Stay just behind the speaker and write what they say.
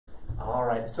All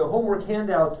right, so homework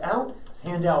handouts out. It's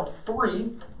handout 3,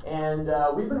 and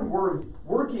we've been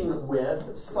working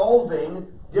with solving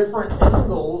different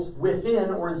angles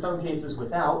within, or in some cases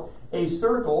without, a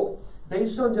circle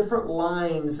based on different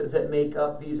lines that make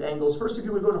up these angles. First, if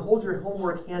you would go and hold your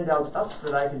homework handouts up so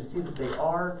that I can see that they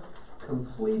are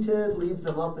completed. Leave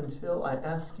them up until I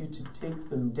ask you to take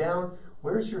them down.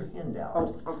 Where's your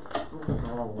handout?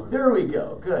 There we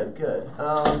go. Good, good.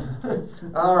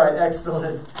 All right,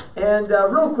 excellent. And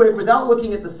real quick, without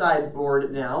looking at the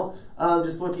sideboard now,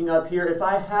 just looking up here, if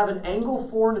I have an angle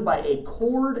formed by a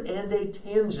chord and a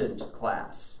tangent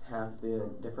class. Half the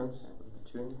difference of the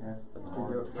two?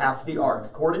 Half the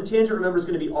arc. Chord and tangent, remember, is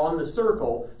going to be on the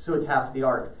circle, so it's half the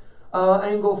arc.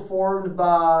 Angle formed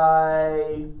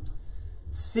by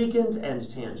secant and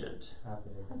tangent.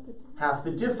 Half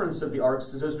the difference of the arcs,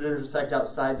 because those would intersect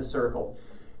outside the circle.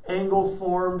 Angle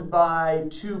formed by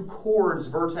two chords,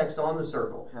 vertex on the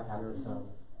circle. Half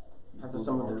the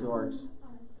sum of the two arcs.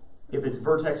 If it's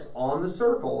vertex on the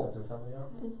circle,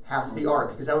 half the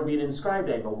arc, because that would be an inscribed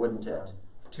angle, wouldn't it?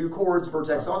 Two chords,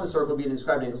 vertex on the circle would be an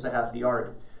inscribed angle, so half the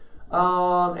arc.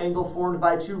 Angle formed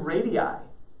by two radii.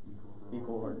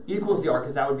 Equals the arc,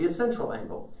 because that would be a central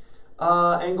angle.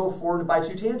 Angle formed by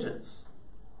two tangents.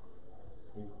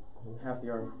 Half the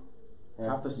arc.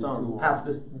 Half the sum. Half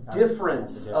the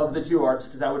difference of the two arcs,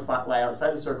 because that would lie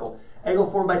outside the circle.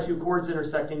 Angle formed by two chords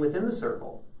intersecting within the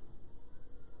circle.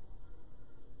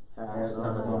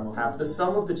 Half the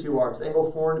sum of the two arcs.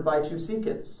 Angle formed by two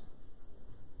secants.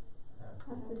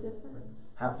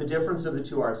 Half the difference of the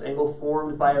two arcs. Angle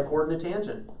formed by a chord and a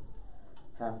tangent.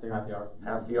 Half the arc.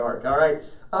 Half the arc. All right.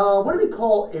 What do we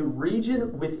call a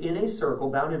region within a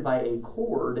circle bounded by a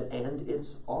chord and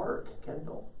its arc?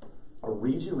 Kendall. A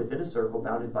region within a circle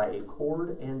bounded by a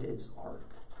chord and its arc.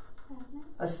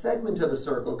 A segment of a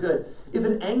circle. Good. If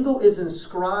an angle is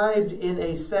inscribed in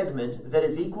a segment that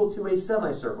is equal to a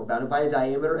semicircle, bounded by a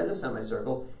diameter and a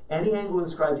semicircle, any angle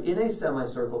inscribed in a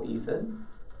semicircle, Ethan,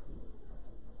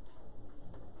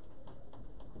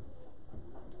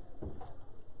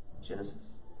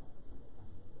 Genesis?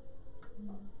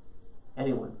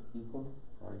 Anyone? Equal?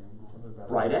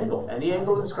 Right angle. Any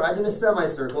angle inscribed in a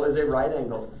semicircle is a right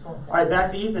angle. All right, back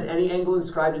to Ethan. Any angle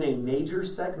inscribed in a major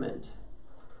segment?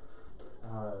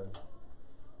 Right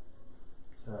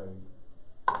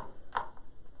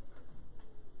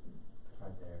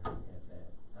there.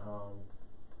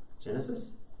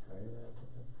 Genesis?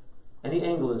 Any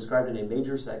angle inscribed in a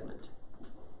major segment?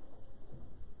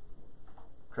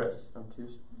 Chris?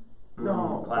 Obtuse.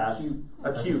 No, class.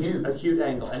 Acute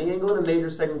angle. Any angle in a major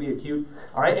segment would be acute.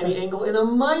 All right, any angle in a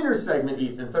minor segment,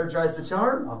 Ethan. Third tries the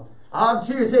charm.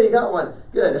 Obtuse. Hey, you got one.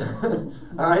 Good.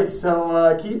 All right,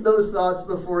 so keep those thoughts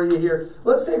before you here.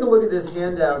 Let's take a look at this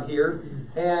handout here.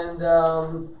 And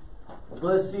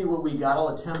let's see what we got. I'll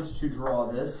attempt to draw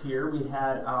this here. We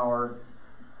had our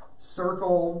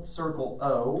circle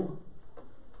O.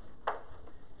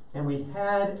 And we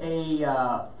had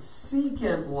a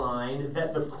secant line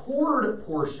that the chord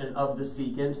portion of the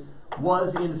secant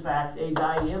was in fact a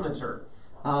diameter.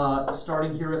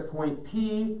 Starting here at point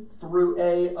P through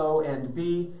A, O, and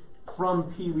B.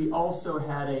 From P we also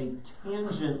had a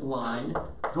tangent line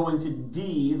going to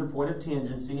D, the point of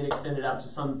tangency, and extended out to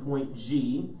some point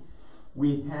G.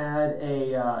 We had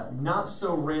a not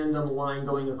so random line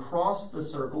going across the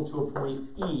circle to a point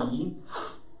E.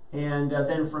 And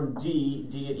then from D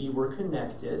and E were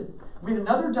connected. We had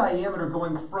another diameter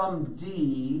going from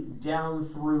D down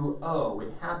through O.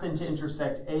 It happened to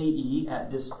intersect AE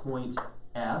at this point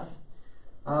F.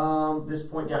 This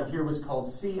point down here was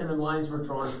called C, and then lines were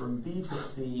drawn from B to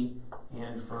C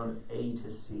and from A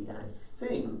to C. And I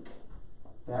think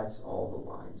that's all the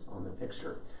lines on the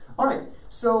picture. All right,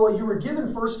 so you were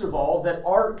given, first of all, that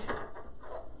arc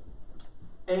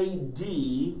AD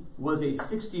was a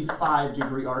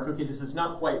 65-degree arc. Okay, this is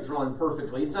not quite drawn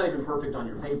perfectly. It's not even perfect on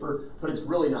your paper, but it's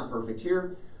really not perfect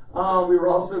here. We were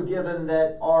also given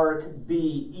that arc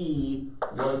BE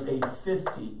was a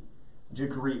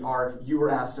 50-degree arc. You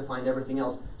were asked to find everything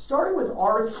else. Starting with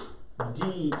arc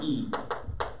DE.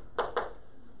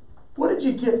 What did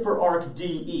you get for arc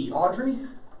DE, Audrey?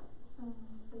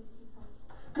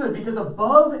 Good, because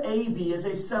above AB is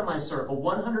a semicircle,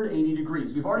 180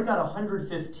 degrees. We've already got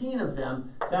 115 of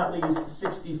them. That leaves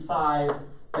 65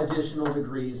 additional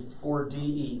degrees for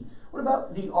DE. What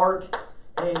about the arc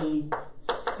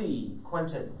AC?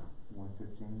 Quentin?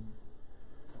 115.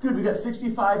 Good, we got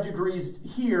 65 degrees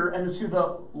here, and to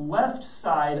the left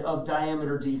side of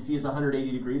diameter DC is 180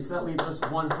 degrees, so that leaves us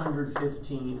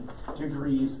 115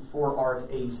 degrees for arc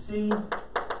AC.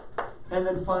 And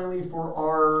then finally for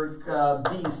arc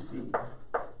BC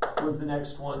was the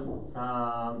next one?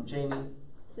 Jamie?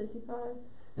 65.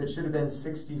 It should have been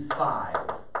 65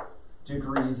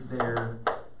 degrees there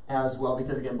as well,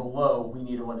 because again, below we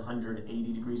need a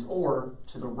 180 degrees, or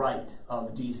to the right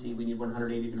of DC we need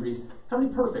 180 degrees. How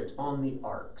many perfect on the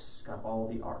arcs? Got all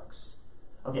the arcs.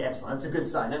 Okay, excellent. That's a good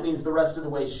sign. That means the rest of the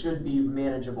way should be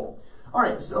manageable. All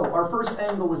right, so our first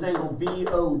angle was angle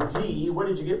BOD. What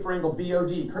did you get for angle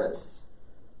BOD, Chris?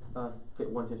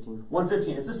 115.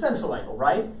 115. It's a central angle,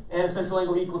 right? And a central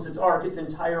angle equals its arc. Its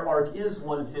entire arc is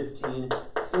 115.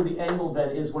 So the angle then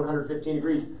is 115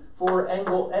 degrees. For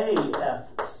angle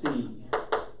AFC,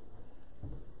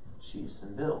 Chiefs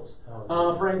and Bills.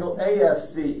 For angle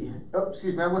AFC, oh,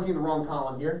 excuse me, I'm looking at the wrong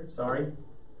column here. Sorry.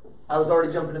 I was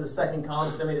already jumping to the second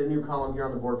column because I made a new column here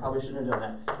on the board. Probably shouldn't have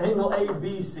done that. Angle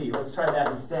ABC. Let's try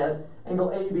that instead. Angle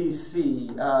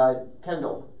ABC.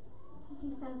 Kendall.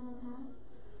 57.5.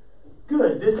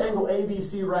 Good. This angle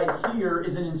ABC right here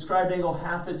is an inscribed angle,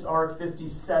 half its arc,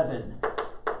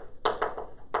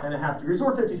 57.5 degrees,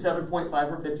 or 57.5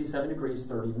 or 57 degrees,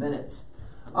 30 minutes.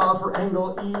 For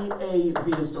angle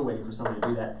EAB, I'm still waiting for someone to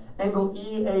do that. Angle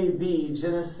EAB,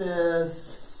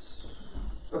 Genesis,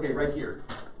 okay, right here.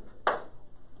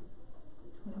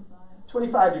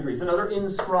 25 degrees, another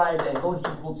inscribed angle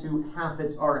equal to half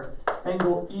its arc.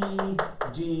 Angle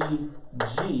EDG,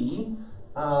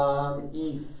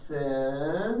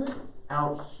 Ethan,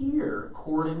 out here,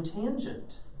 chord and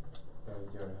tangent.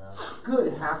 32.5.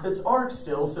 Good, half its arc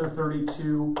still, so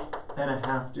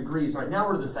 32.5 degrees. All right, now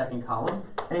we're to the second column.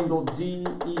 Angle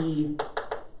DEA,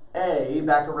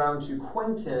 back around to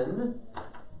Quentin.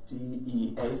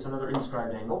 DEA, so another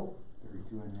inscribed angle.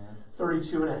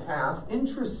 32.5.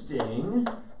 Interesting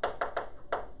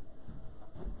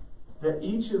that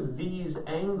each of these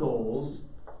angles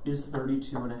is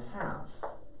 32.5.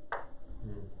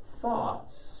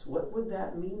 Thoughts? What would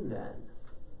that mean then?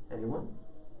 Anyone?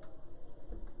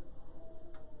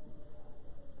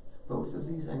 Both of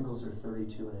these angles are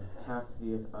 32.5. Half the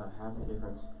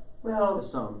difference. Well, The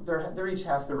sum. they're each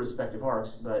half their respective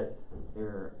arcs, but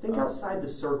They're think outside the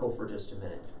circle for just a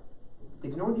minute.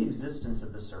 Ignore the existence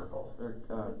of the circle.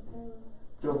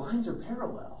 Their lines are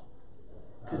parallel,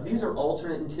 because these are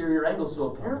alternate interior angles, so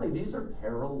apparently these are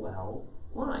parallel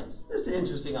lines. Just an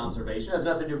interesting observation. Has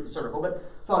nothing to do with the circle, but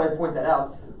thought I'd point that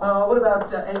out. What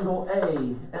about angle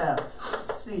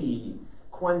AFC?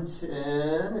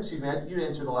 Quentin, excuse me, you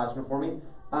answer the last one for me.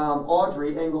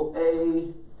 Audrey, angle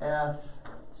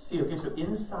AFC. Okay, so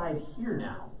inside here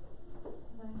now.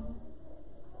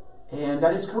 And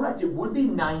that is correct. It would be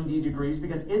 90 degrees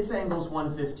because its angle is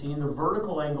 115. The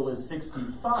vertical angle is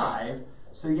 65.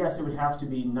 So yes, it would have to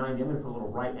be 90. I'm going to put a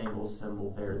little right angle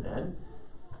symbol there then.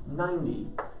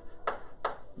 90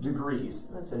 degrees.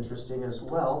 That's interesting as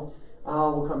well.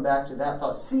 We'll come back to that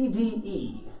thought.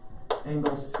 CDE.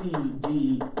 Angle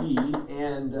CDE.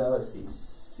 And let's see.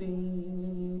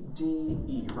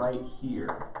 CDE right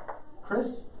here.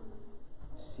 Chris?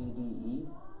 CDE.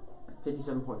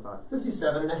 57.5.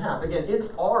 57.5. Again, its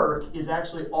arc is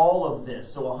actually all of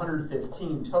this, so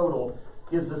 115 total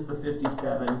gives us the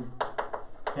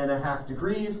 57.5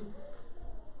 degrees.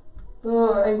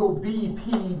 Angle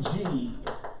BPG.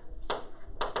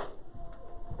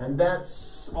 And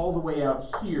that's all the way out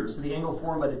here. So the angle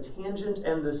formed by the tangent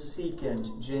and the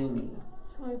secant. Jamie.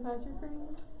 25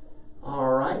 degrees.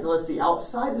 All right, let's see.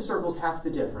 Outside the circle is half the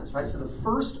difference, right? So the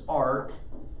first arc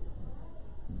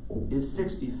is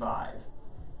 65.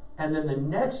 And then the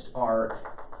next arc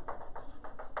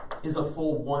is a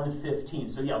full 115.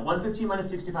 So yeah, 115 minus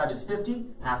 65 is 50.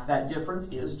 Half that difference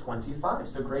is 25.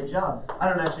 So great job. I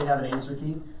don't actually have an answer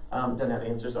key. Doesn't have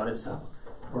answers on it, so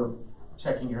we're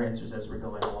checking your answers as we're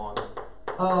going along.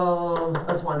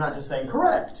 That's why I'm not just saying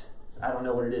correct. I don't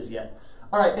know what it is yet.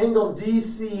 All right, angle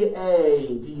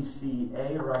DCA.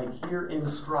 DCA right here,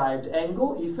 inscribed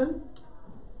angle. Ethan?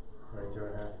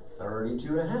 32.5.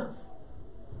 32.5.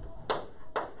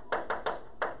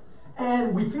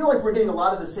 And we feel like we're getting a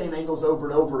lot of the same angles over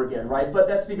and over again, right? But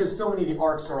that's because so many of the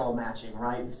arcs are all matching,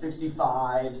 right?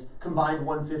 65s, combined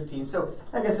 115. So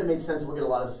I guess it makes sense we'll get a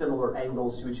lot of similar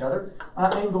angles to each other.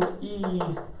 Angle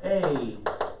EAC.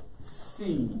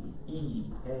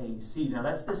 EAC. Now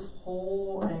that's this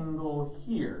whole angle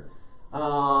here.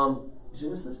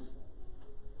 Genesis?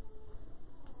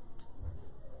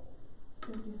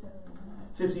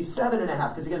 57.5,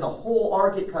 because again, the whole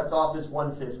arc it cuts off is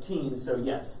 115, so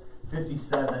yes,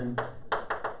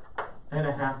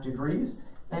 57.5 degrees.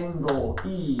 Angle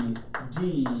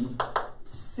EDC,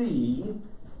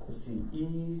 let's see,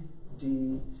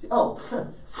 EDC, oh,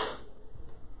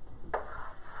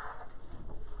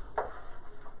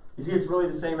 You see it's really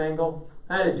the same angle?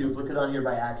 I had a duplicate on here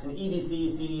by accident.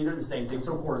 EDC, CDE, they're the same thing.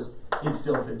 So of course, it's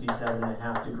still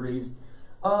 57.5 degrees.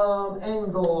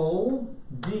 Angle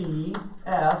DFA.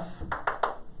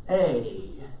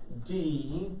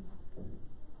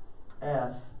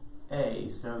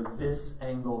 DFA. So this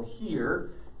angle here.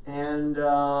 And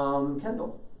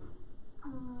Kendall.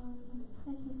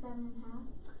 57.5.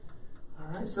 All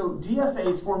right, so DFA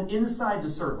is formed inside the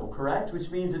circle, correct?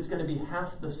 Which means it's going to be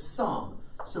half the sum.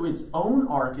 So its own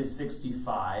arc is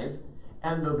 65,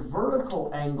 and the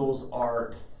vertical angle's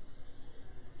arc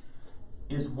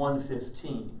is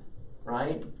 115,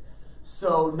 right?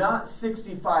 So not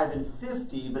 65 and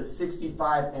 50, but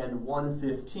 65 and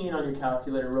 115 on your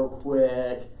calculator real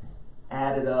quick.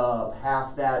 Add it up.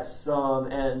 Half that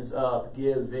sum ends up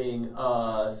giving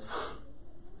us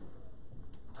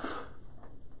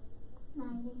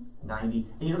 90.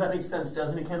 And you know that makes sense,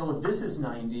 doesn't it, Kendall? If this is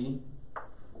 90,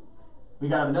 we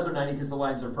got another 90 because the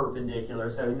lines are perpendicular,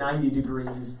 so 90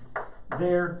 degrees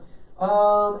there.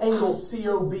 Angle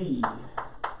COB.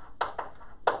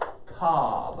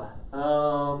 Cobb.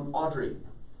 Audrey.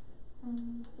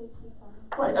 65.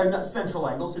 Right, not central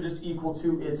angle, so just equal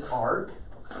to its arc.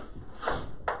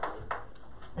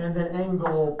 And then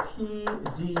angle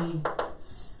PDC.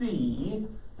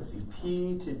 Let's see,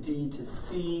 P to D to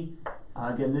C.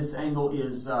 Again, this angle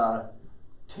is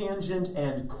tangent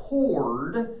and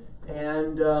chord.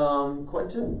 And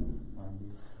Quentin? 90.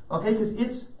 Okay, because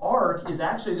its arc is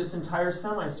actually this entire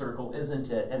semicircle, isn't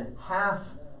it? And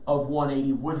half of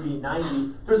 180 would be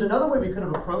 90. There's another way we could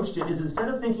have approached it, is instead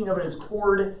of thinking of it as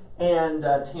chord and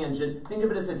tangent, think of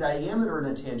it as a diameter and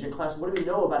a tangent. Class, what do we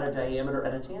know about a diameter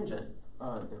and a tangent?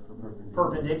 They're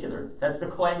Perpendicular. That's the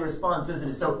Klang response, isn't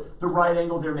it? So the right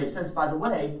angle there makes sense. By the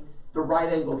way, the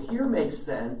right angle here makes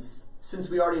sense since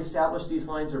we already established these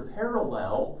lines are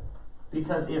parallel,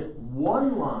 because if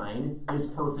one line is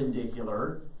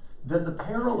perpendicular, then the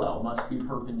parallel must be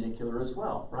perpendicular as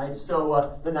well, right?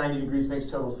 So the 90 degrees makes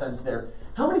total sense there.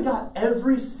 How many got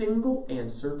every single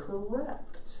answer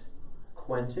correct?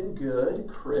 Quentin, good.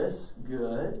 Chris,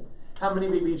 good. How many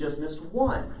maybe just missed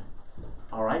one?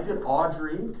 All right, good.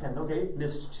 Audrey, Kendall, okay,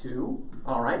 missed two.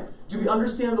 All right. Do we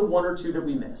understand the one or two that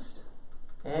we missed?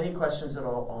 Any questions at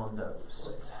all on those?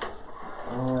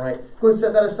 All right. Go and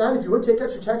set that aside. If you would, take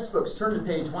out your textbooks. Turn to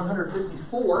page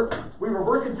 154. We were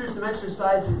working through some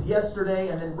exercises yesterday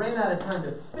and then ran out of time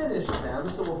to finish them,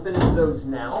 so we'll finish those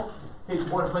now. Page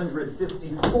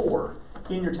 154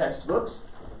 in your textbooks.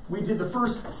 We did the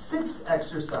first 6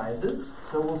 exercises,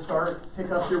 so we'll pick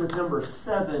up here with number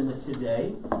 7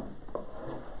 today.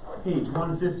 Page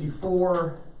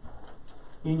 154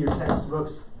 in your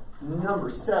textbooks, number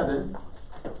 7.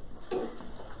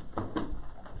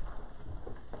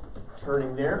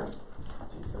 Turning there.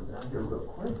 Do something out here real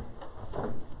quick.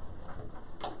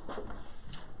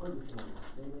 What is it?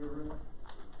 In your room?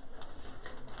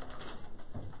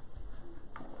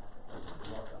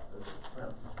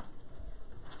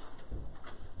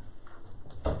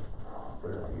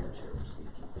 Put it under your chair for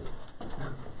safety.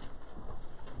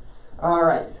 All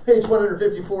right, page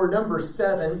 154, number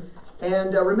 7.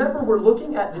 And remember, we're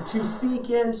looking at the two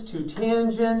secants, two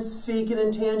tangents, secant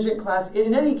and tangent class. And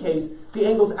in any case, the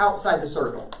angle's outside the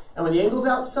circle. And when the angle's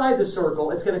outside the circle,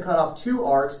 it's going to cut off 2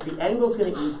 arcs. The angle's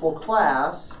going to equal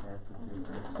class.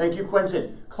 Thank you,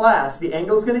 Quentin. Class, the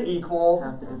angle's going to equal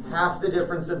half the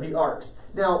difference of the arcs.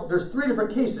 Now, there's 3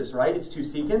 different cases, right? It's 2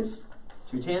 secants,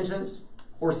 2 tangents,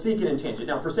 or secant and tangent.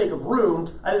 Now, for sake of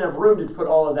room, I didn't have room to put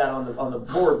all of that on the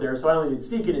board there, so I only did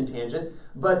secant and tangent.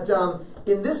 But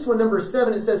in this one, number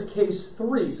 7, it says case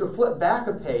 3. So flip back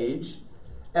a page,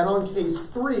 and on case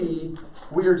 3,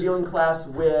 we are dealing, class,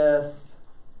 with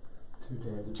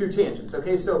 2 tangents.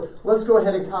 Okay, so let's go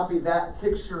ahead and copy that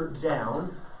picture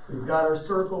down. We've got our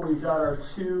circle, we've got our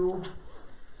 2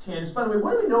 tangents. By the way,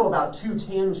 what do we know about 2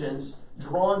 tangents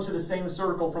drawn to the same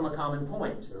circle from a common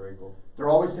point? They're equal. They're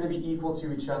always going to be equal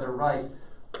to each other, right?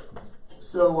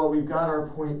 So we've got our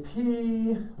point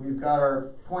P, we've got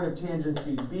our point of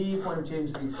tangency B, point of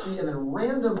tangency C, and then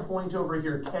random point over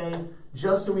here, K,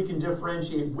 just so we can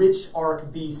differentiate which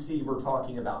arc BC we're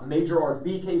talking about, major arc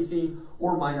BKC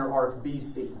or minor arc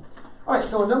BC. All right,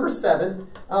 so on number 7,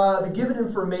 the given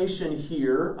information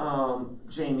here,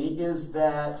 Jamie, is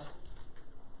that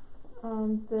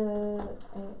the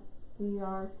arc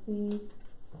BAC is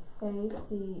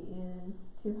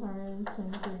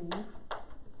 210 degrees.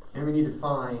 and we need to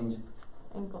find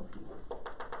Angle.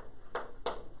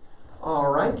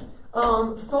 all right.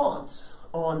 Thoughts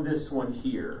on this one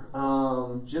here?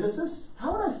 Genesis,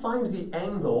 how would I find the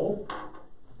angle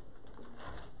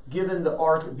given the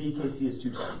arc BKC is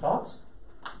 210? Thoughts?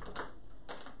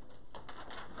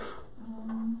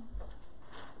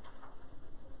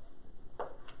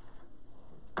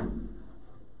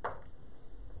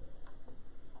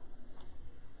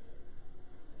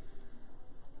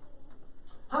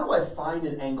 find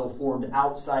an angle formed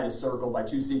outside a circle by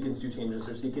two secants, two tangents,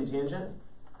 or secant tangent?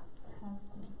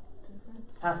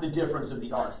 Half the difference of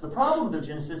the arcs. The problem with the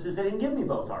Genesis is they didn't give me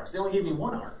both arcs. They only gave me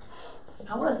one arc.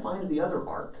 How would I find the other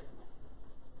arc?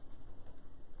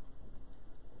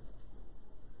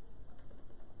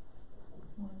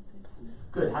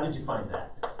 Good. How did you find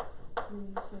that?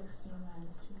 360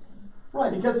 minus 210.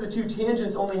 Right, because the two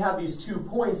tangents only have these 2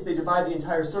 points, they divide the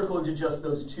entire circle into just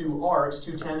those two arcs,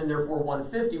 210 and therefore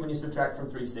 150 when you subtract from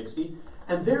 360.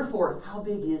 And therefore, how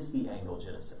big is the angle,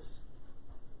 Genesis?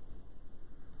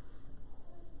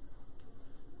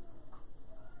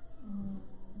 Mm.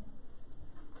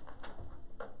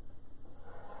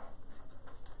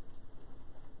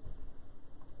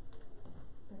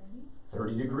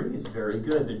 30 degrees, very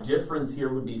good. The difference here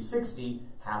would be 60,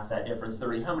 half that difference,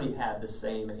 30. How many had the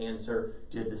same answer,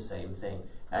 did the same thing?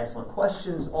 Excellent.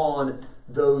 Questions on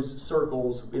those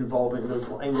circles involving those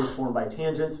angles formed by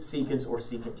tangents, secants, or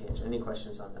secant tangent? Any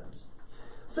questions on those?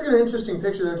 Let's look at an interesting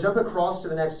picture there. Jump across to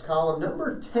the next column.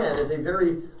 Number 10 is a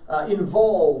very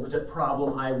involved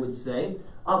problem, I would say.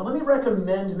 Let me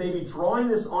recommend maybe drawing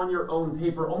this on your own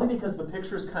paper, only because the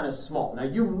picture is kind of small. Now,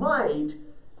 you might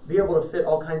be able to fit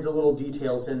all kinds of little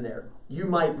details in there. You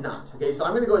might not. Okay, so I'm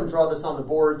going to go ahead and draw this on the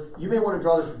board. You may want to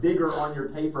draw this bigger on your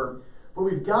paper. But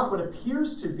we've got what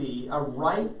appears to be a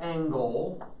right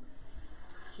angle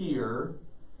here.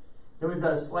 Then we've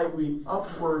got a slightly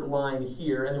upward line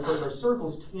here. And of course, our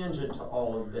circle's tangent to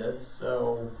all of this.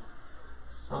 So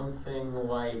something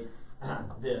like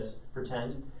this,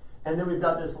 pretend. And then we've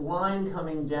got this line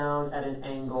coming down at an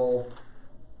angle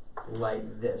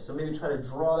like this. So maybe try to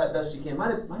draw that best you can. Might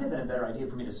have been a better idea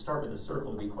for me to start with a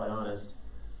circle, to be quite honest.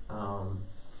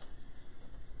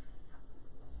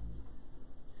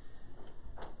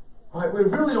 All right, we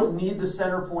really don't need the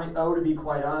center point O, to be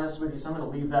quite honest with you, so I'm going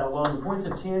to leave that alone. The points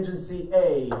of tangency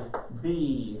A,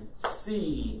 B,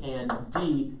 C, and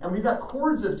D. And we've got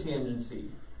chords of tangency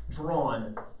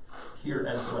drawn here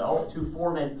as well to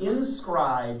form an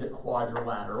inscribed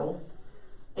quadrilateral.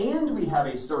 And we have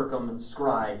a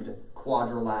circumscribed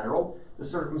quadrilateral. The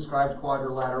circumscribed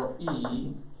quadrilateral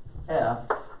E,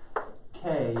 F,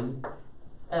 K,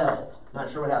 L. Not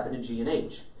sure what happened to G and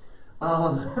H.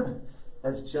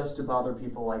 That's just to bother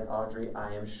people like Audrey,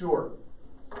 I am sure.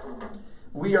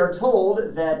 We are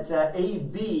told that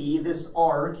AB, this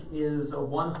arc, is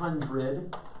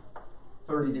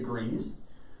 130 degrees.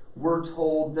 We're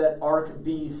told that arc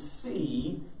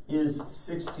BC is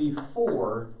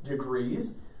 64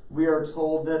 degrees. We are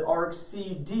told that arc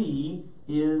CD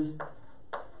is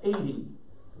 80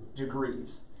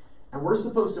 degrees. And we're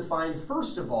supposed to find,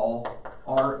 first of all,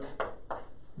 arc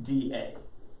DA.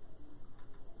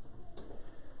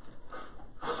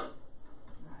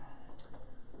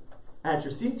 At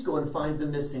your seats, go and find the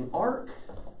missing arc.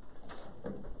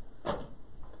 And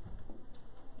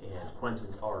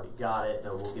Quentin's already got it,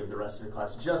 though we'll give the rest of the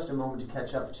class just a moment to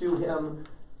catch up to him.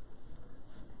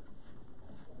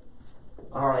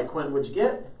 All right, Quentin, what'd you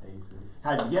get? 86.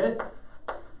 How'd you get it?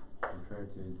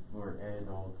 Subtracted, or added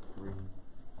all three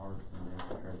arcs and then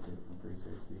subtracted from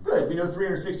 360. Good. We know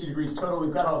 360 degrees total.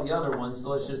 We've got all the other ones, so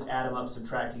let's just add them up,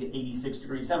 subtract to get 86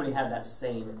 degrees. How many had that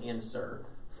same answer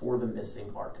for the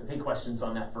missing arc? Okay, questions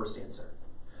on that first answer?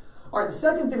 All right, the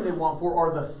second thing they want for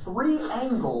are the three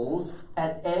angles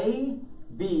at A,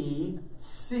 B,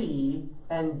 C,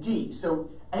 and D. So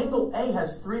angle A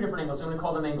has three different angles. I'm going to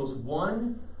call them angles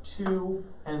 1, 2,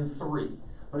 and 3. I'm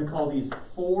going to call these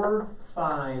 4,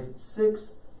 5,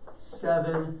 6,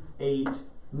 7, 8,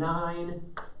 9,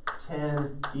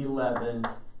 10, 11,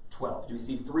 12. Do we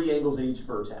see three angles at each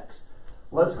vertex?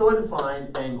 Let's go ahead and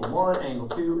find angle 1, angle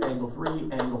 2, angle 3,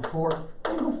 angle 4,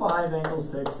 angle 5, angle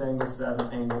 6, angle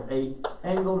 7, angle 8,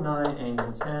 angle 9,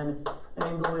 angle 10,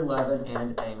 angle 11,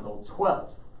 and angle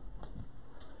 12.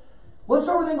 Let's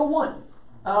start with angle 1.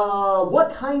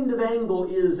 What kind of angle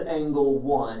is angle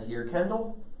 1 here,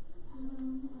 Kendall?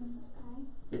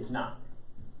 It's not.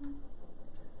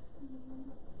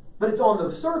 But it's on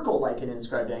the circle like an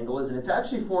inscribed angle, isn't it? It's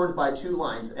actually formed by two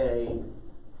lines, A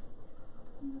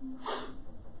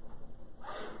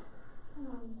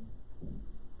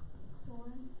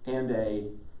and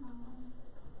a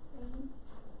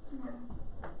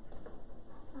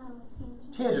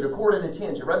tangent, a chord and a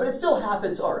tangent, right? But it's still half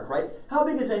its arc, right? How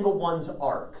big is angle 1's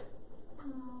arc?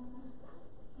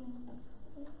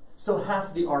 So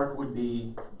half the arc would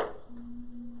be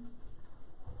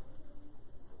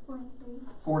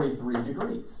 43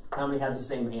 degrees. How many have the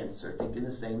same answer? Thinking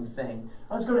the same thing.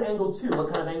 Let's go to angle 2. What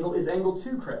kind of angle is angle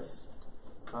 2, Chris?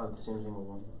 The same as angle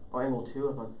 1. Oh, angle 2?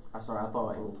 I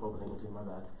thought angle 12 was angle 2, my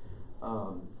bad.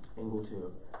 Angle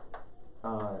 2.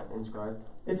 Inscribed.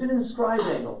 It's an inscribed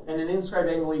angle, and an inscribed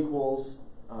angle equals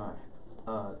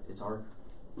Its arc.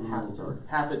 Half its arc.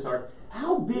 half its arc.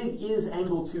 How big is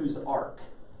angle 2's arc?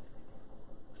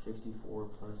 64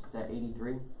 plus, is that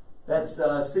 83? That's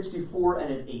 64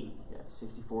 and an 80. Yeah,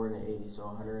 64 and an 80, so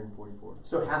 144.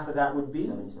 So half of that would be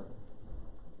 77.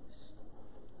 Is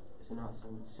it not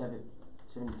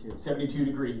 72? 72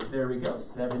 degrees. There we go.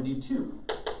 72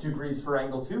 degrees for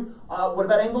angle 2. What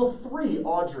about angle 3,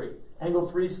 Audrey? Angle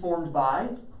 3 is formed by,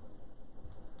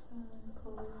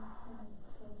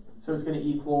 so it's going to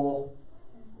equal,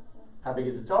 how big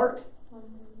is its arc?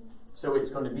 So it's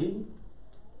going to be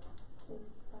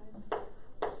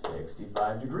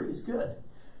 65 degrees. Good.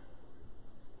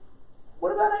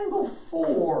 What about angle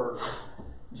 4?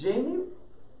 Jamie?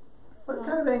 What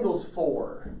kind of angle's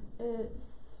 4?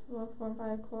 It's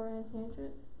 145 core and a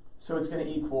tangent. So it's going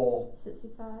to equal,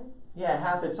 65. yeah,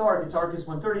 half its arc. Its arc is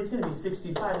 130. It's going to be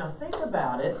 65. Now think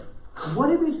about it. What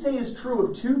did we say is true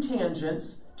of two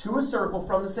tangents to a circle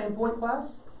from the same point,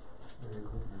 class?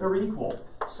 They're equal.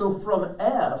 So from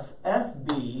F,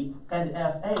 FB, and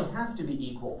FA have to be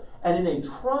equal. And in a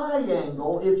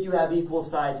triangle, if you have equal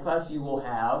sides, class, you will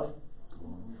have.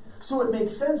 So it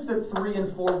makes sense that 3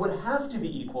 and 4 would have to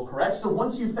be equal, correct? So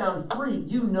once you found 3,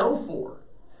 you know 4.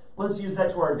 Let's use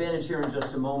that to our advantage here in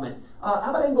just a moment. How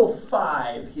about angle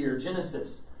 5 here,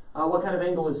 Genesis? What kind of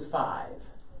angle is 5?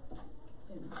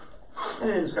 And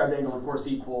an inscribed angle, of course,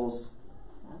 equals.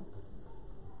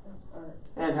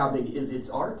 And how big is its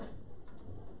arc?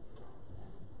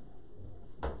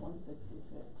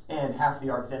 166. And half the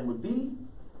arc then would be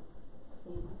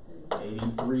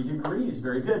 83 degrees.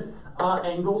 Very good.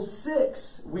 Angle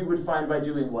 6 we would find by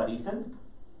doing what, Ethan?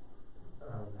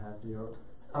 Half the arc.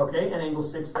 Okay, and angle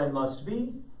 6 then must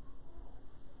be?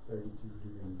 32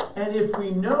 degrees. And if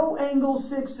we know angle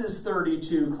 6 is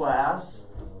 32, class,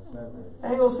 7.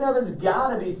 angle 7's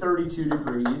got to be 32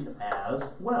 degrees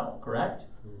as well, correct?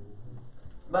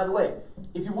 By the way,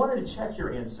 if you wanted to check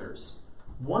your answers,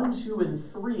 1, 2,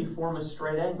 and 3 form a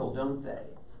straight angle, don't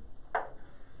they?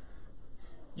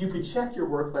 You could check your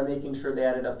work by making sure they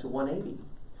added up to 180.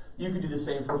 You could do the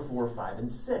same for 4, 5,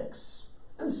 and 6,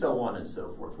 and so on and so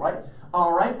forth, right?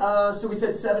 All right, so we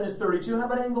said 7 is 32. How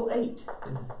about angle 8?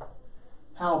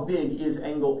 How big is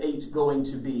angle 8 going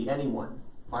to be? Anyone?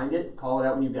 Find it, call it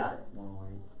out when you got it.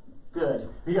 108. Good.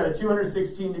 We got a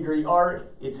 216 degree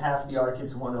arc. It's half the arc.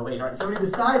 It's 108. All right, somebody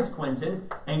besides Quentin,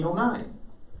 angle 9.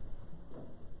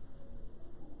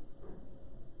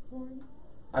 40.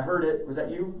 I heard it. Was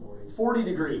that you? 40. 40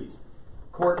 degrees.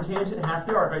 Chord and tangent, half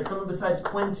the arc. All right, someone besides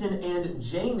Quentin and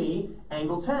Jamie,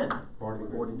 angle 10.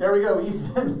 40. There we go,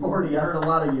 Ethan, 40. I heard a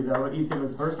lot of you, though. Ethan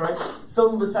was first, right?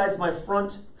 Someone besides my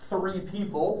front 3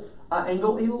 people,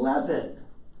 angle 11.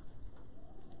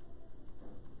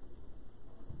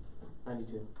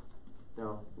 92.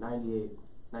 No, 98.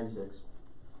 96.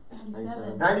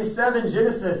 97. 97,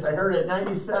 Genesis. I heard it,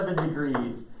 97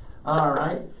 degrees. All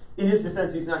right. In his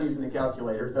defense, he's not using the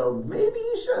calculator, though maybe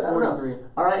he should. I don't know. 43.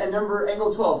 All right, and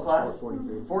angle 12, class?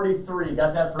 43. 43.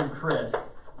 Got that from Chris.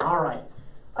 All right.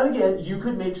 And again, you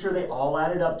could make sure they all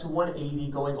added up to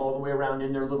 180 going all the way around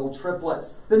in their little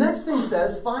triplets. The next thing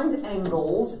says, find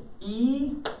angles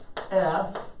E,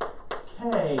 F,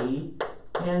 K,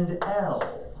 and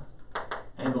L.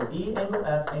 Angle E, angle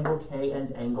F, angle K,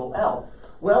 and angle L.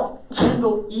 Well,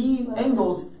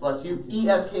 angles, bless you, E,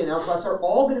 F, K, and L, class, are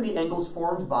all going to be angles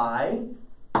formed by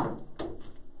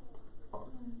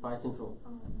Central.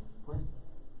 What?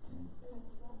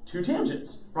 2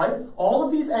 tangents, right? All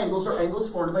of these angles are angles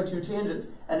formed by 2 tangents.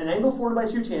 And an angle formed by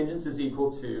 2 tangents is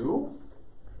equal to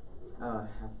Half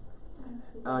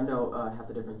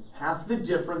the difference. half the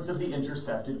difference of the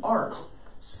intercepted arcs.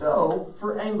 So,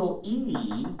 for angle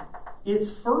E, its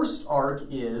first arc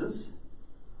is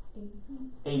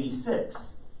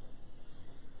 86.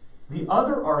 The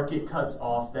other arc it cuts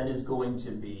off then is going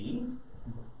to be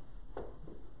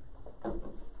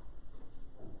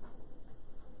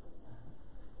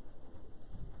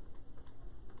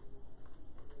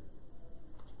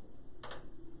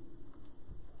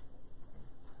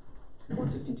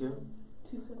 162.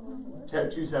 274.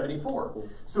 274.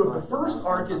 So if the first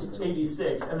arc is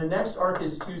 86 and the next arc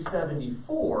is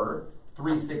 274,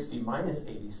 360 minus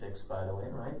 86, by the way,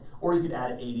 right? Or you could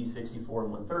add 80, 64,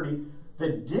 and 130. The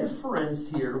difference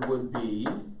here would be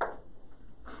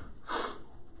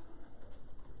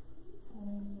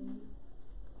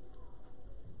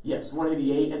yes,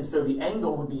 188, and so the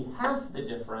angle would be half the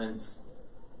difference,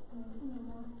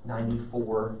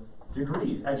 94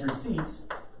 degrees. At your seats,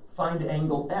 find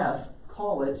angle F,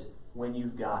 call it when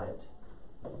you've got it.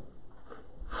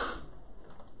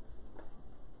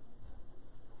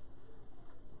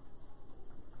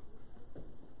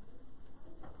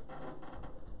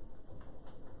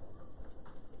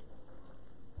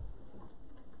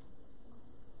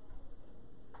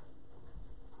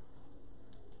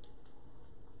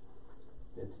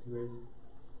 degrees.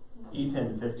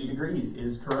 Ethan, 50 degrees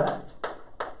is correct.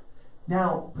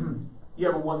 Now, you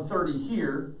have a 130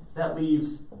 here, that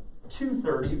leaves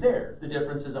 230 there. The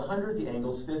difference is 100, the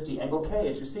angle's 50. Angle K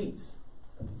at your seats.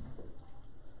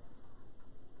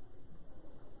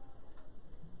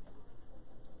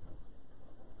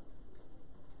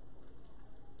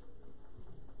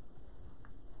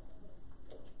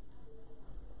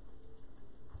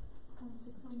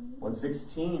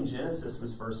 $116, Genesis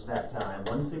was first that time,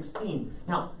 $116.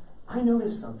 Now, I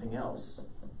noticed something else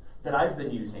that I've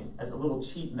been using as a little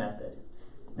cheat method.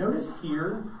 Notice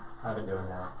here, How to do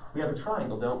that? we have a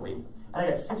triangle, don't we? And I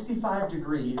got 65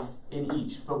 degrees in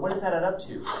each, but what does that add up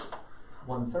to?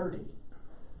 130.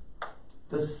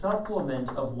 The supplement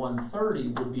of 130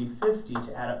 would be 50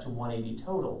 to add up to 180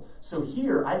 total. So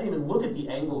here, I didn't even look at the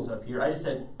angles up here. I just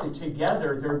said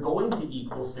together they're going to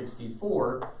equal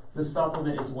 64. The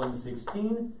supplement is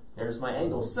 116. There's my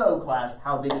angle. So class,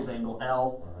 how big is angle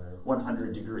L?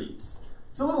 100 degrees.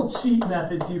 It's a little cheat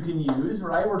methods you can use,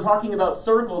 right? We're talking about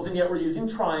circles and yet we're using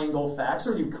triangle facts,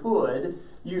 or you could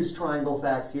use triangle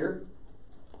facts here.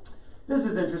 This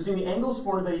is interesting. The angles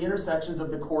formed by the intersections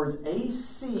of the chords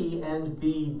AC and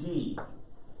BD.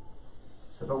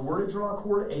 So if I were to draw a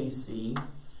chord AC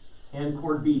and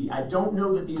chord BD, I don't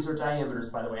know that these are diameters,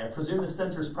 by the way. I presume the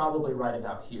center is probably right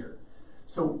about here.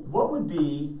 So what would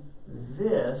be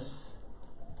this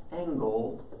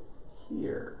angle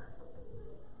here?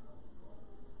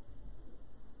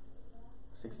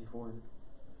 64.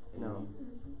 No.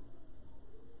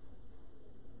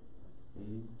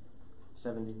 80.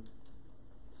 70.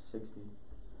 60.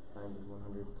 90.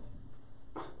 100.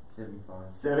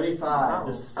 75. 75. Wow.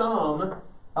 The sum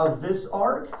of this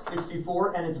arc,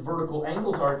 64, and its vertical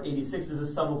angles arc, 86, is a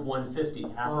sum of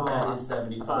 150. Half of that is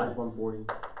 75. 140.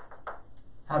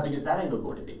 How big is that angle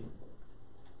going to be?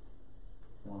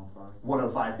 105.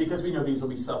 105, because we know these will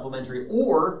be supplementary,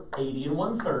 or 80 and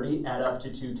 130 add up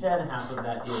to 210. Half of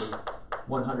that is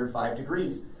 105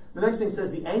 degrees. The next thing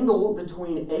says the angle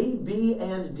between AB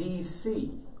and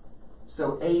DC.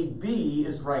 So AB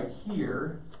is right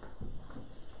here,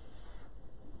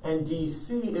 and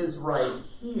DC is right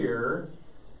here,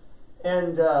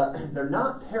 and they're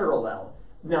not parallel.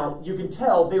 Now, you can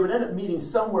tell they would end up meeting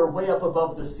somewhere way up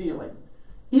above the ceiling.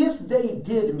 If they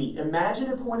did meet, imagine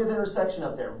a point of intersection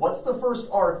up there. What's the first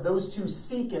arc those two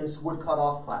secants would cut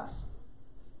off, class?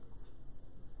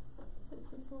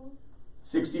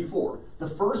 64. The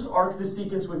first arc the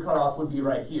secants would cut off would be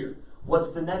right here.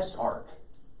 What's the next arc?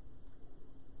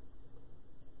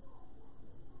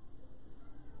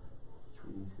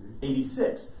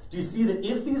 86. Do you see that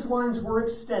if these lines were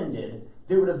extended,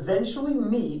 they would eventually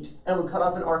meet and would cut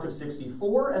off an arc of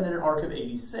 64 and then an arc of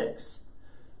 86?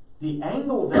 The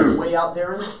angle then way out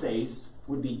there in space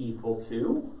would be equal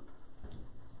to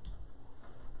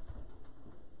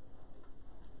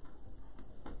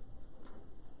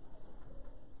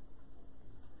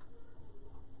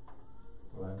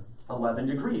 11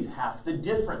 degrees, half the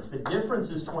difference. The difference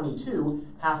is 22,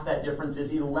 half that difference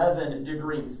is 11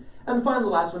 degrees. And finally, the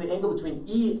last one, the angle between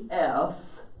EF,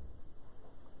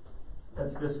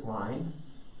 that's this line,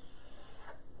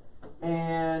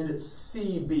 and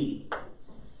CB.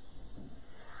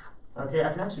 Okay,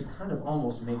 I can actually kind of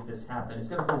almost make this happen. It's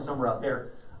going to form somewhere out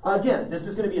there. Again, this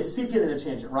is going to be a secant and a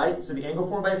tangent, right? So the angle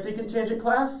formed by a secant tangent,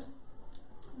 class?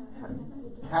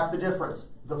 Half the difference.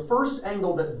 The first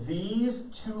angle that these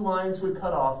two lines would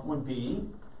cut off would be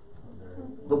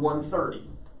the 130.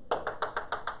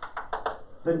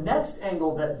 The next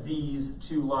angle that these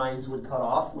two lines would cut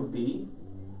off would be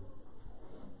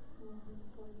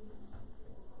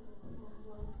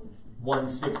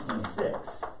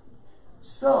 166.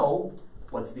 So,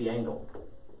 what's the angle?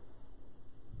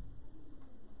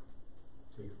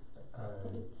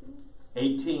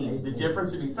 18. The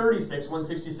difference would be 36.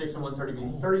 166 and 130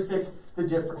 being 36.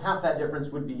 Half that difference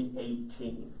would be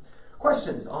 18.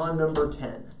 Questions on number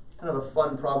 10. Kind of a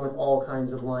fun problem with all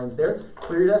kinds of lines there.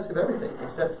 Clear your desk of everything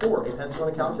except for a pencil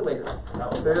and a calculator.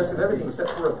 Clear your desk of everything except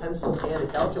for a pencil and a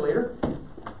calculator.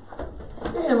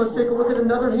 And let's take a look at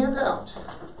another handout.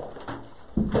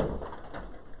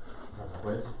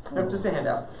 Quiz? Nope, just a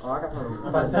handout. Oh, I got one.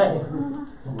 About to say.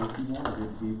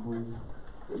 Good quiz.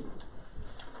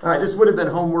 All right, this would have been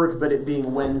homework, but it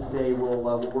being Wednesday, we'll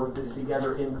work this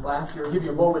together in class here. I'll give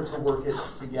you a moment to work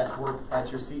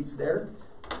at your seats there.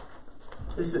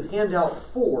 This is handout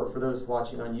 4 for those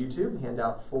watching on YouTube.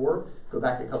 Handout 4. Go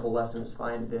back a couple lessons,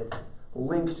 find the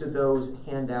link to those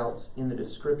handouts in the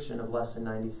description of lesson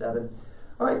 97.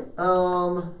 All right,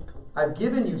 I've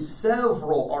given you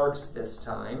several arcs this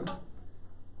time.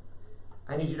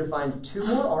 I need you to find 2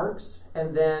 more arcs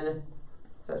and then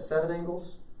Is that 7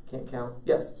 angles? Can't count.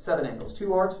 Yes, 7 angles.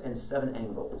 2 arcs and 7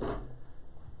 angles.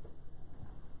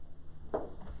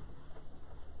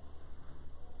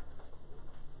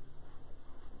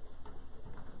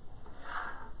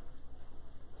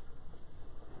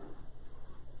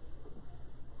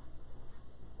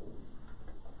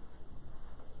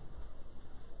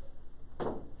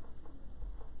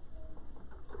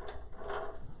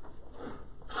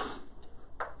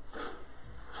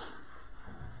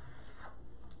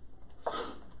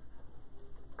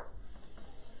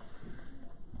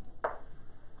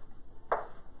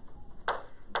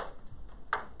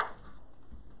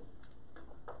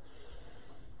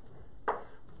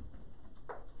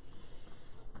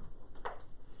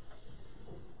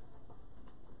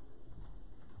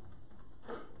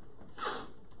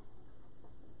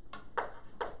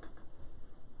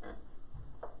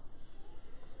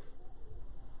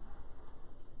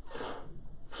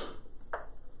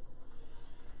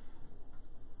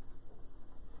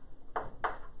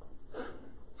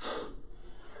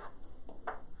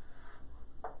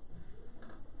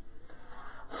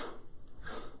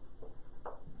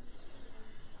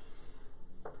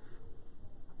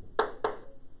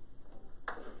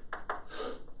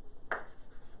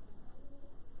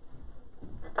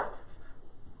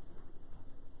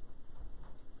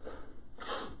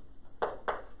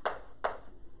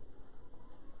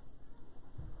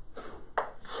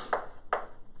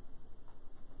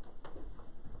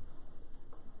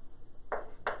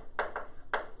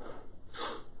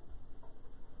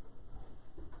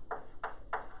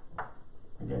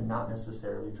 Again, not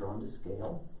necessarily drawn to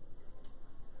scale.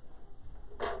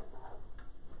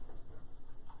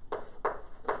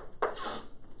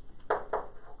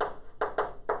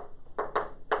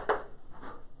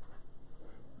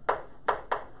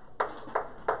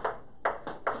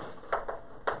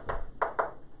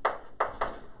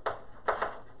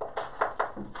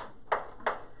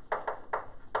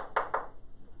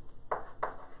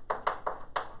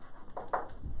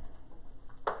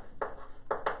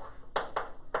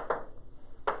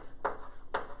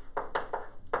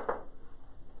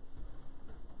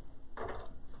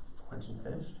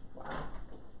 Finished? Wow.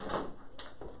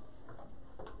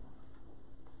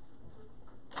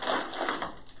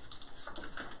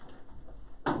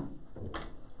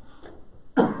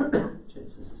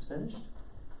 Genesis is finished.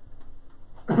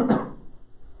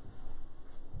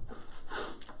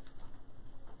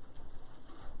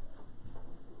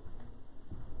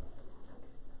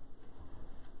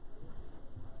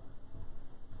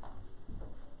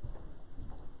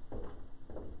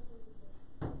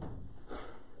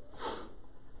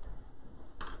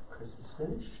 Is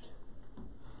finished.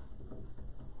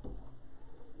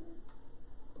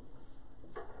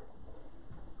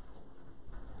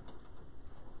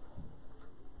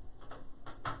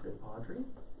 Good, Audrey,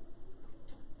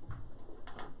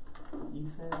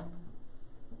 Ethan,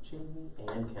 Jamie,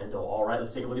 and Kendall. All right,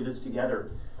 let's take a look at this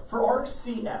together. For arc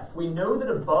CF, we know that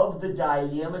above the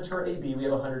diameter AB, we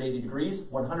have 180 degrees.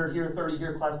 100 here, 30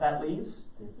 here, class, that leaves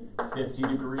 50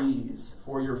 degrees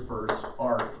for your first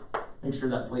arc. Make sure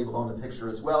that's labeled on the picture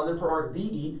as well. And then for arc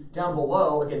BE, down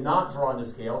below, again, not drawn to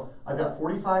scale, I've got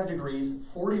 45 degrees,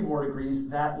 40 more degrees.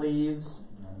 That leaves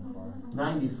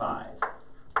 95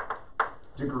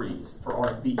 degrees for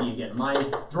arc BE. Again, my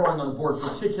drawing on the board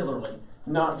particularly,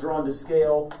 not drawn to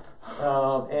scale,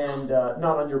 and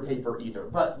not on your paper either.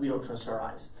 But we don't trust our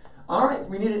eyes. All right,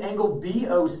 we need an angle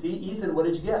BOC. Ethan, what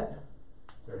did you get?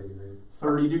 30 degrees.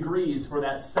 30 degrees for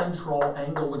that central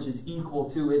angle, which is equal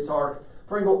to its arc.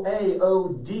 For angle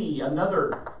AOD,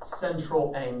 another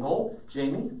central angle.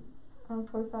 Jamie?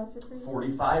 45 degrees.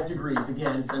 45 degrees.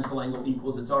 Again, central angle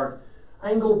equals its arc.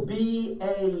 Angle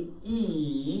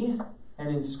BAE, an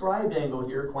inscribed angle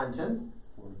here, Quentin.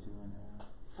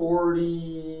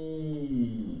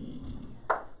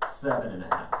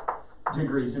 47.5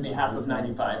 degrees. Would be half of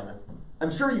 95.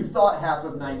 I'm sure you thought half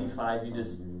of 95. You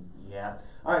just, yeah.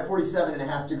 All right,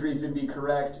 47.5 degrees would be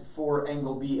correct for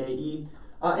angle BAE.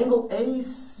 Angle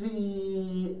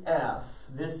ACF,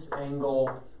 this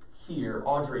angle here,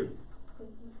 Audrey,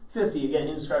 50, again,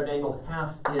 inscribed angle,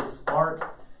 half its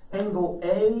arc. Angle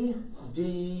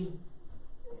ADN,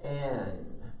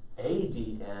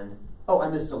 oh, I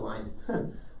missed a line.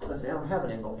 Let's see, I don't have an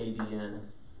angle ADN.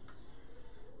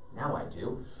 Now I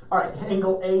do. All right,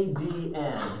 angle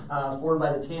ADN, formed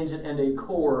by the tangent and a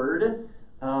chord.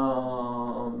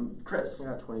 Chris?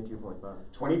 Yeah, 22.5.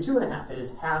 22.5. It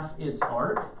is half its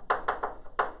arc.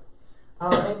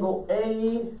 Angle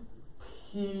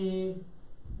APD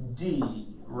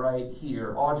right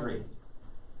here. Audrey?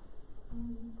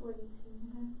 42.5.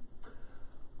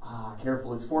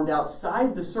 careful, it's formed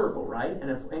outside the circle, right?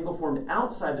 And if angle formed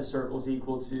outside the circle is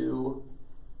equal to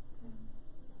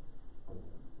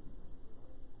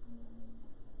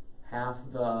half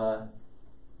the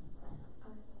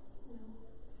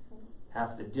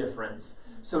difference.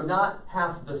 So not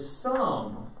half the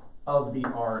sum of the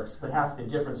arcs, but half the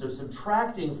difference. So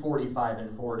subtracting 45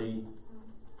 and 40,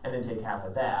 and then take half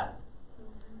of that.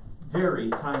 Very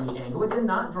tiny angle. Again,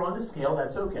 not drawn to scale,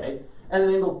 that's okay. And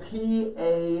an angle PAD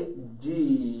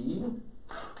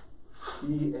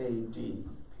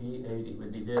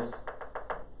would be this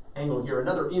angle here.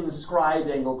 Another inscribed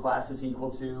angle, class, is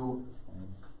equal to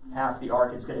half the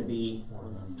arc. It's going to be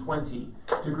 20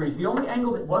 degrees. The only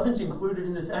angle that wasn't included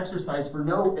in this exercise for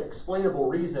no explainable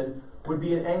reason would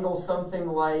be an angle something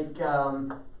like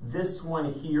this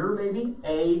one here, maybe,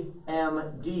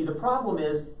 AMD. The problem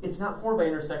is it's not formed by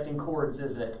intersecting chords,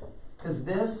 is it? Because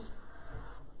this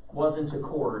wasn't a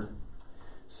chord.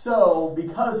 So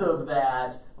because of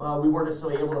that, we weren't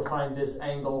necessarily able to find this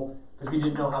angle because we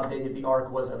didn't know how big the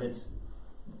arc was of its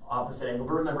opposite angle.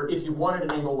 But remember, if you wanted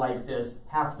an angle like this,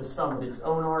 half the sum of its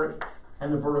own arc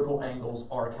and the vertical angle's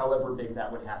arc, however big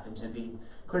that would happen to be.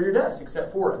 Clear your desk,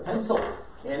 except for a pencil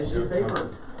and a sheet of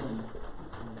paper.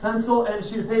 Pencil and a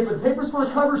sheet of paper. The paper's for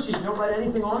a cover sheet. Don't write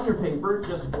anything on your paper,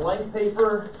 just blank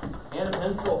paper and a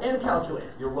pencil and a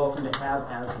calculator. You're welcome to have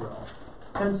as well.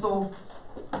 Pencil,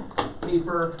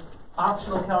 paper,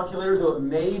 optional calculator, though it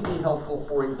may be helpful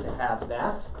for you to have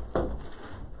that.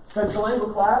 Central angle,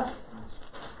 class?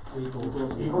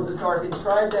 Equals its arc.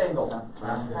 Inscribed angle.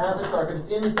 Half its arc. If it's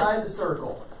inside the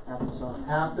circle.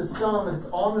 Half the sum. If it's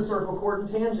on the circle, chord and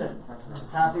tangent.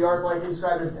 Half the arc like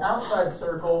inscribed. If it's outside the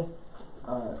circle,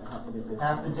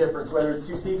 half the difference. Whether it's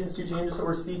two secants, two tangents,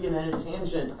 or secant and a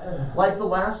tangent. Like the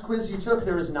last quiz you took,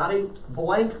 there is not a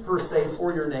blank per se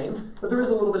for your name, but there is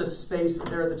a little bit of space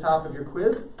there at the top of your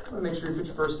quiz. I want to make sure you put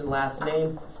your first and last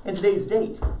name. And today's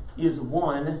date is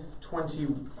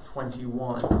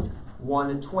 1/20/21.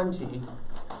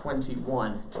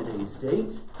 1/20/21 today's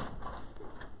date.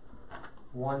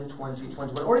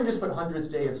 1/20/21. Or you just put 100th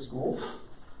day of school.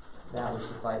 That would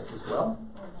suffice as well.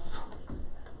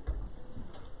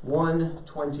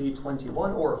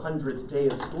 1/20/21 or 100th day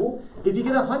of school. If you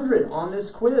get 100 on this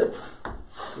quiz,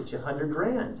 get you 100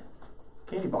 grand.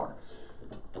 Candy bar.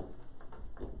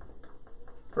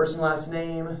 First and last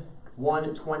name,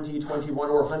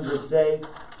 1/20/21 or 100th day.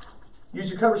 Use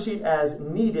your cover sheet as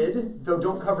needed, though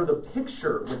don't cover the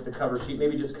picture with the cover sheet.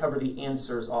 Maybe just cover the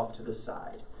answers off to the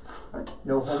side. All right.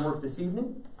 No homework this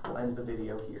evening. We'll end the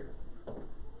video here.